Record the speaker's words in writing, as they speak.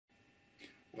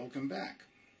Welcome back.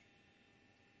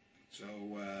 So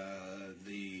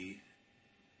the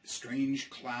strange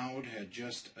cloud had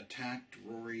just attacked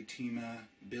Rory, Tima,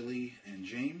 Billy, and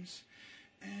James,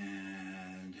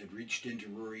 and had reached into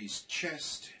Rory's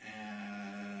chest,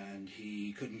 and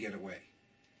he couldn't get away.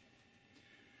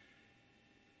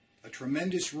 A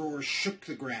tremendous roar shook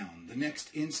the ground. The next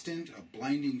instant, a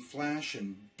blinding flash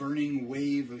and burning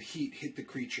wave of heat hit the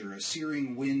creature, a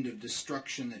searing wind of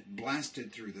destruction that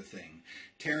blasted through the thing,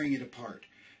 tearing it apart.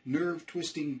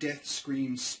 Nerve-twisting death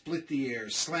screams split the air,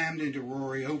 slammed into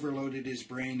Rory, overloaded his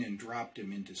brain, and dropped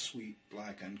him into sweet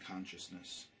black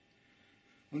unconsciousness.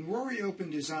 When Rory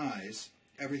opened his eyes,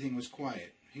 everything was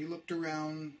quiet. He looked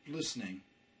around, listening.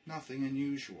 Nothing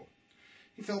unusual.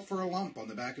 He felt for a lump on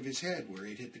the back of his head where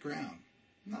he'd hit the ground.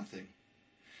 Nothing.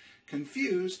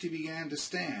 Confused, he began to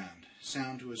stand,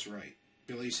 sound to his right.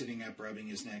 Billy sitting up, rubbing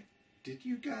his neck. "Did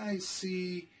you guys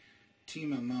see?"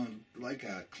 Tima moaned. "Like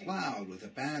a cloud with a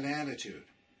bad attitude."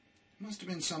 "Must have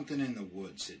been something in the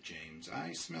woods," said James.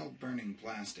 "I smelled burning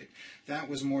plastic." "That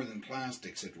was more than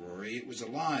plastic," said Rory. "It was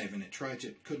alive, and it tried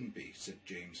to..." "Couldn't be," said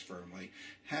James firmly.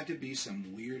 "Had to be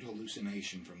some weird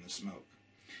hallucination from the smoke."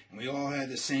 "And we all had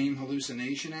the same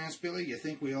hallucination?" asked Billy. "You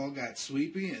think we all got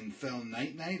sleepy and fell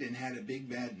night-night and had a big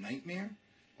bad nightmare?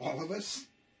 All of us?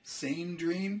 Same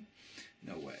dream?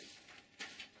 No way."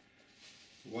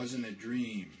 "It wasn't a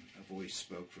dream," a voice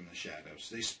spoke from the shadows.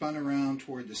 They spun around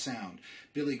toward the sound.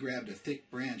 Billy grabbed a thick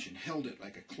branch and held it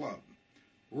like a club.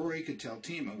 Rory could tell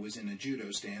Tima was in a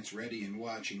judo stance, ready and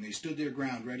watching. They stood their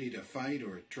ground, ready to fight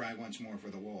or try once more for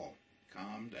the wall.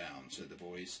 "Calm down," said the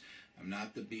voice. "I'm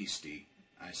not the beastie.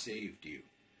 I saved you."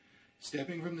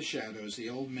 Stepping from the shadows, the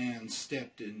old man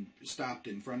stopped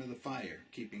in front of the fire,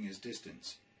 keeping his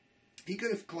distance. He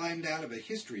could have climbed out of a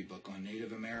history book on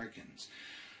Native Americans.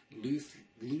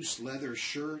 Loose leather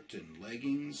shirt and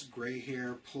leggings, gray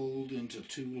hair pulled into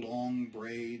two long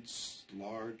braids,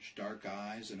 large dark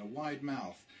eyes, and a wide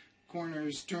mouth,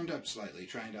 corners turned up slightly,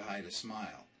 trying to hide a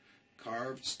smile.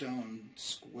 Carved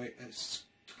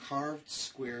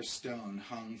square stone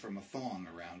hung from a thong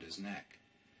around his neck.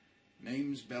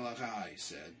 "Name's Belaha," he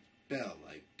said. "Bell,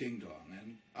 like ding-dong,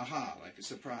 and aha, like a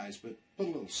surprise, but put a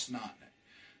little snot in it.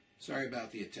 Sorry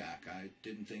about the attack. I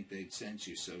didn't think they'd sense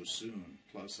you so soon.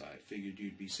 Plus, I figured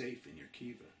you'd be safe in your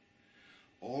kiva."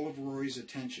 All of Rory's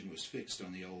attention was fixed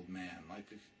on the old man, like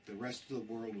the rest of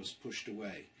the world was pushed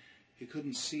away. He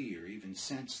couldn't see or even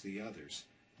sense the others.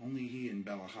 Only he and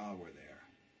Belaha were there.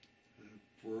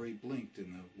 Rory blinked,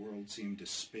 and the world seemed to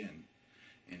spin.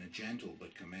 In a gentle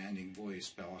but commanding voice,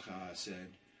 Belaha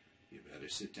said, "You better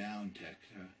sit down, Tech.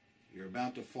 You're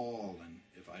about to fall, and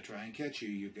if I try and catch you,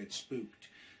 you get spooked.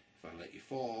 If I let you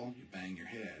fall, you bang your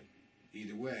head.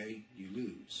 Either way, you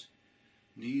lose."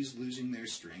 Knees losing their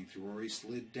strength, Rory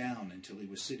slid down until he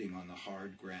was sitting on the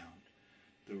hard ground.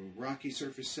 The rocky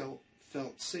surface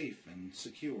felt safe and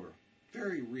secure,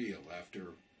 very real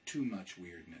after too much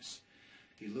weirdness.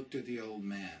 He looked at the old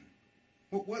man.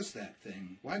 "What was that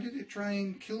thing? Why did it try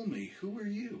and kill me? Who are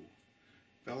you?"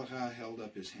 Belaha held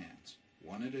up his hands,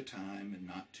 one at a time and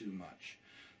not too much.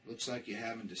 "Looks like you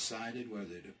haven't decided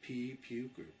whether to pee,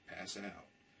 puke, or pass out."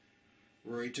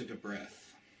 Rory took a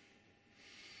breath.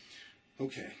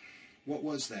 "Okay, what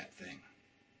was that thing?"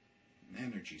 "An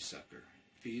energy sucker.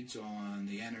 Feeds on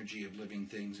the energy of living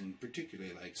things and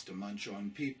particularly likes to munch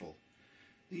on people.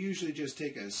 They usually just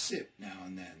take a sip now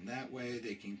and then. That way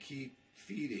they can keep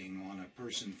feeding on a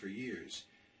person for years."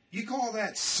 "You call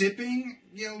that sipping?"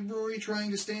 yelled Rory,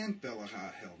 trying to stand.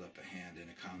 Belaha held up a hand in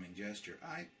a calming gesture.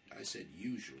 I said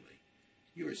usually.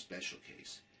 You're a special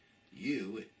case.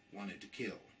 You, it wanted to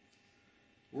kill."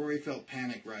 Rory felt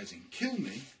panic rising. "Kill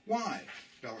me? Why?"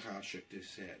 Belaha shook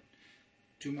his head.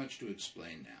 "Too much to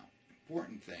explain now.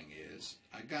 Important thing is,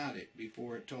 I got it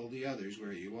before it told the others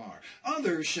where you are."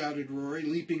 "Others?" shouted Rory,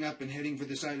 leaping up and heading for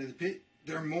the side of the pit.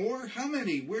 "There are more? How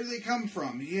many? Where do they come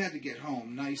from?" He had to get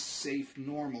home. Nice, safe,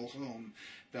 normal home.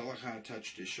 Belaha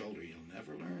touched his shoulder. "You'll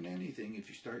never learn anything if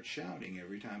you start shouting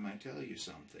every time I tell you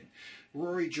something."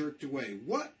 Rory jerked away.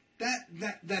 "What?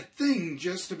 That thing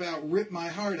just about ripped my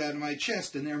heart out of my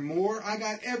chest, and there are more? I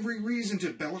got every reason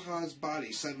to..." Belaha's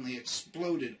body suddenly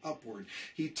exploded upward.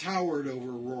 He towered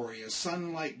over Rory. A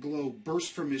sunlight glow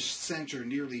burst from his center,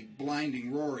 nearly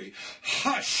blinding Rory.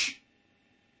 "Hush!"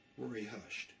 Rory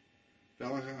hushed.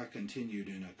 Belaha continued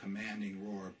in a commanding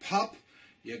roar. "Pup,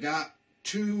 you got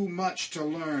too much to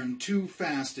learn too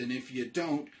fast, and if you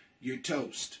don't, you're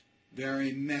toast.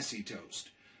 Very messy toast.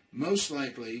 Most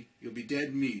likely, you'll be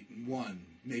dead meat in 1,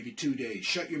 maybe 2 days.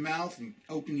 Shut your mouth and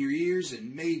open your ears,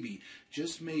 and maybe,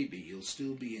 just maybe, you'll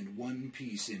still be in one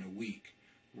piece in a week."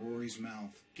 Rory's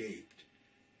mouth gaped.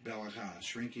 Balaha,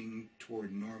 shrinking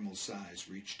toward normal size,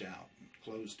 reached out and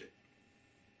closed it.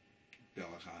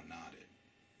 Balaha nodded.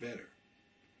 Better.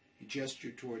 He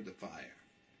gestured toward the fire.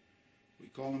 We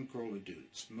call them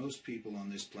coalesced. Most people on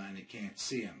this planet can't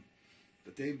see them,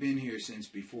 but they've been here since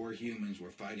before humans were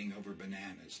fighting over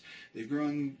bananas. They've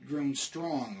grown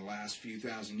strong the last few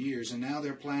thousand years, and now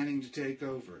they're planning to take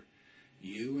over.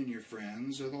 You and your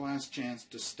friends are the last chance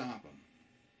to stop them.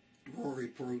 Rory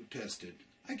protested.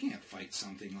 I can't fight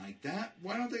something like that.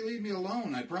 Why don't they leave me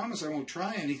alone? I promise I won't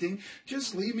try anything.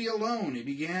 Just leave me alone. He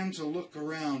began to look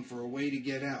around for a way to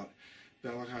get out.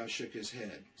 Balaha shook his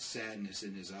head, sadness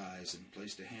in his eyes, and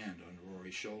placed a hand on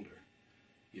Rory's shoulder.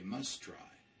 You must try,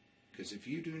 because if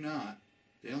you do not,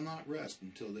 they'll not rest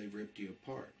until they've ripped you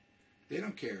apart. They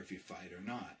don't care if you fight or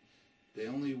not.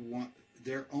 Their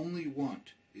only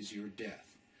want is your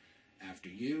death. After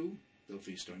you, they'll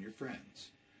feast on your friends.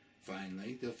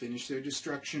 Finally, they'll finish their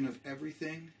destruction of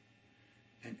everything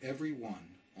and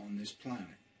everyone on this planet.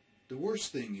 The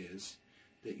worst thing is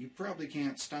that you probably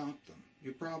can't stop them.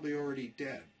 You're probably already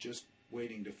dead, just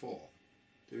waiting to fall.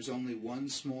 There's only one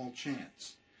small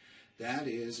chance. That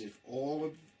is if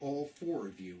all four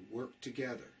of you work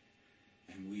together,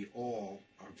 and we all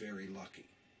are very lucky.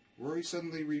 Rory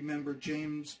suddenly remembered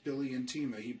James, Billy, and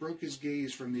Tima. He broke his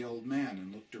gaze from the old man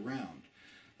and looked around.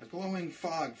 A glowing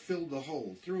fog filled the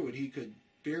hole. Through it he could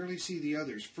barely see the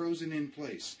others, frozen in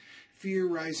place. Fear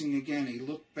rising again, he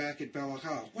looked back at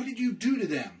Balaha. What did you do to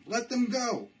them? Let them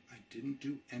go! I didn't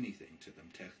do anything to them,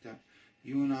 Tekta.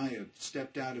 You and I have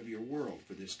stepped out of your world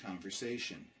for this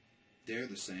conversation. They're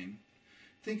the same.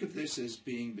 Think of this as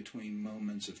being between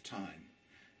moments of time.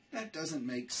 That doesn't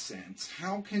make sense.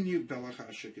 How can you?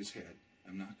 Balaha shook his head.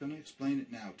 I'm not going to explain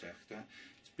it now, Tekta.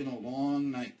 It's been a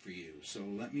long night for you, so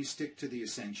let me stick to the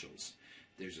essentials.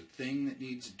 There's a thing that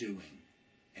needs doing,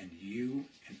 and you,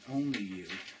 and only you,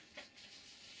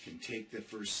 can take the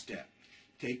first step.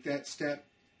 Take that step,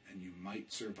 and you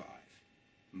might survive.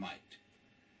 Might.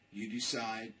 You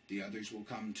decide, the others will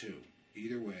come too.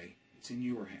 Either way, it's in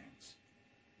your hands.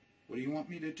 What do you want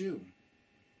me to do?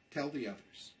 Tell the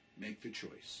others. Make the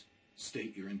choice.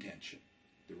 State your intention.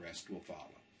 The rest will follow.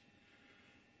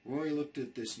 Rory looked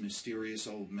at this mysterious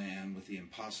old man with the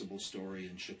impossible story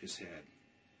and shook his head.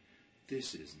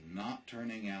 This is not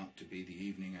turning out to be the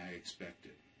evening I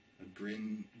expected. A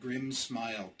grim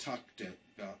smile tugged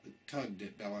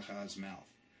at Balaha's mouth.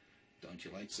 Don't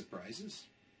you like surprises?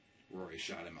 Rory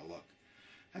shot him a look.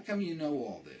 How come you know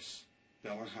all this?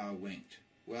 Balaha winked.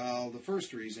 Well, the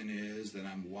first reason is that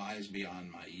I'm wise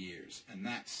beyond my years, and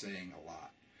that's saying a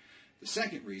lot. The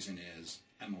second reason is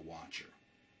I'm a watcher.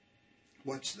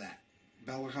 What's that?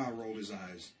 Balaha rolled his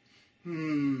eyes.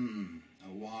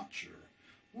 A watcher.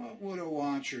 What would a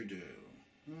watcher do?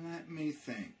 Let me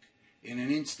think. In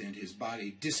an instant, his body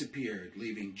disappeared,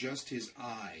 leaving just his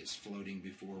eyes floating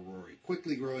before Rory,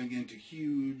 quickly growing into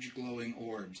huge glowing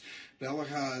orbs.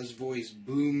 Balaha's voice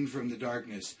boomed from the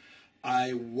darkness.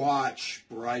 I watch,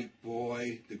 bright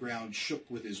boy. The ground shook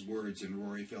with his words, and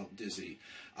Rory felt dizzy.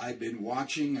 I've been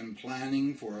watching and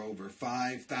planning for over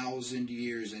 5,000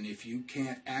 years, and if you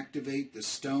can't activate the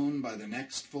stone by the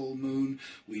next full moon,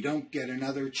 we don't get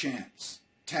another chance.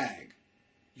 Tag.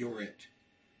 You're it.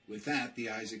 With that, the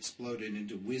eyes exploded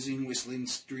into whizzing, whistling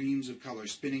streams of color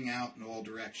spinning out in all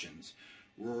directions.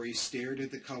 Rory stared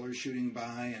at the color shooting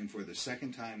by, and for the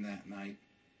second time that night,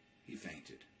 he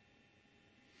fainted.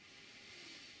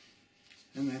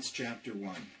 And that's Chapter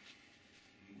 1.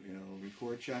 We'll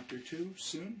record Chapter 2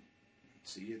 soon.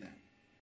 See you then.